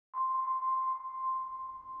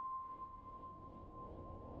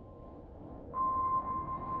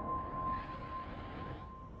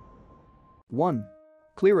1.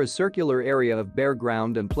 Clear a circular area of bare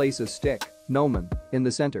ground and place a stick, gnomon, in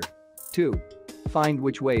the center. 2. Find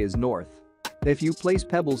which way is north. If you place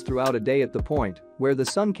pebbles throughout a day at the point where the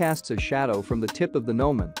sun casts a shadow from the tip of the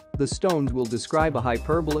gnomon, the stones will describe a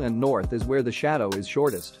hyperbola and north is where the shadow is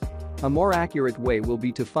shortest. A more accurate way will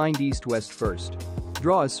be to find east-west first.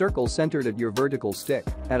 Draw a circle centered at your vertical stick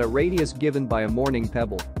at a radius given by a morning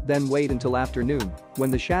pebble, then wait until afternoon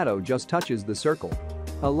when the shadow just touches the circle.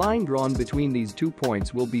 A line drawn between these 2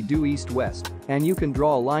 points will be due east-west, and you can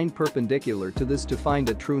draw a line perpendicular to this to find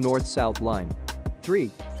a true north-south line.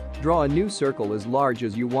 3. Draw a new circle as large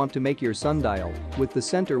as you want to make your sundial, with the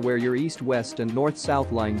center where your east-west and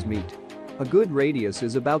north-south lines meet. A good radius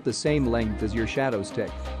is about the same length as your shadow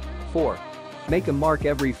stick. 4. Make a mark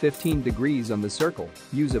every 15 degrees on the circle,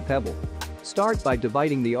 use a pebble. Start by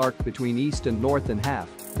dividing the arc between east and north in half,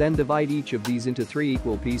 then divide each of these into 3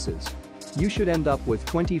 equal pieces. You should end up with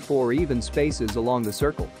 24 even spaces along the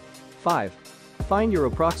circle. 5. Find your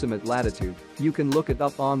approximate latitude. You can look it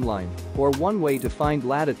up online, or one way to find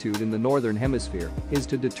latitude in the northern hemisphere is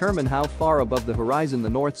to determine how far above the horizon the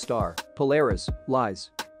North Star, Polaris,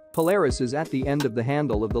 lies. Polaris is at the end of the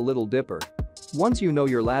handle of the Little Dipper. Once you know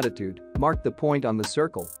your latitude, mark the point on the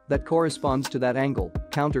circle that corresponds to that angle,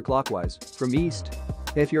 counterclockwise, from east.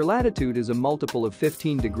 If your latitude is a multiple of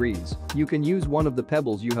 15 degrees, you can use one of the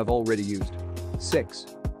pebbles you have already used. 6.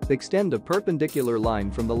 Extend a perpendicular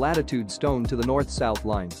line from the latitude stone to the north-south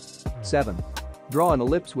line. 7. Draw an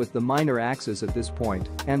ellipse with the minor axis at this point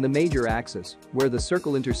and the major axis, where the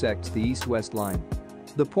circle intersects the east-west line.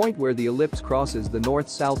 The point where the ellipse crosses the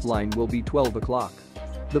north-south line will be 12 o'clock.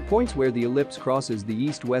 The points where the ellipse crosses the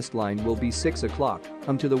east-west line will be 6 o'clock,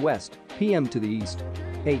 to the west, p.m. to the east.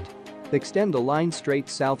 8. Extend a line straight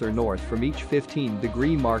south or north from each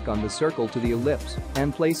 15-degree mark on the circle to the ellipse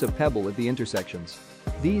and place a pebble at the intersections.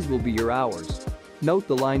 These will be your hours. Note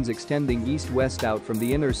the lines extending east-west out from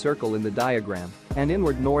the inner circle in the diagram and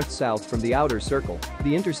inward north-south from the outer circle.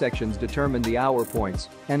 The intersections determine the hour points,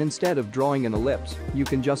 and instead of drawing an ellipse, you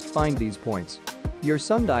can just find these points. Your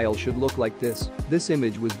sundial should look like this. This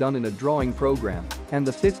image was done in a drawing program, and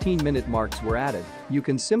the 15-minute marks were added. You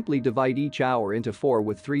can simply divide each hour into 4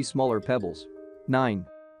 with 3 smaller pebbles. 9.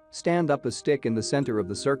 Stand up a stick in the center of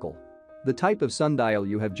the circle. The type of sundial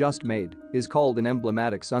you have just made is called an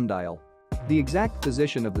emblematic sundial. The exact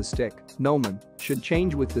position of the stick, gnomon, should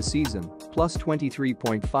change with the season, plus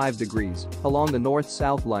 23.5 degrees, along the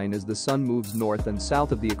north-south line as the sun moves north and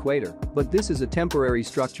south of the equator, but this is a temporary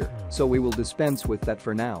structure, so we will dispense with that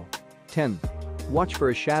for now. 10. Watch for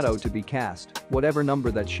a shadow to be cast, whatever number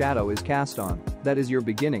that shadow is cast on, that is your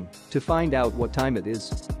beginning, to find out what time it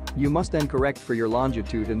is. You must then correct for your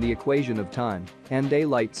longitude and the equation of time, and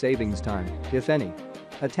daylight savings time, if any.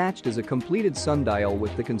 Attached is a completed sundial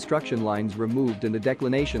with the construction lines removed and a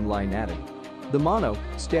declination line added. The mono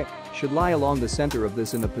stick should lie along the center of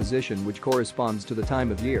this in a position which corresponds to the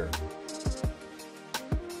time of year.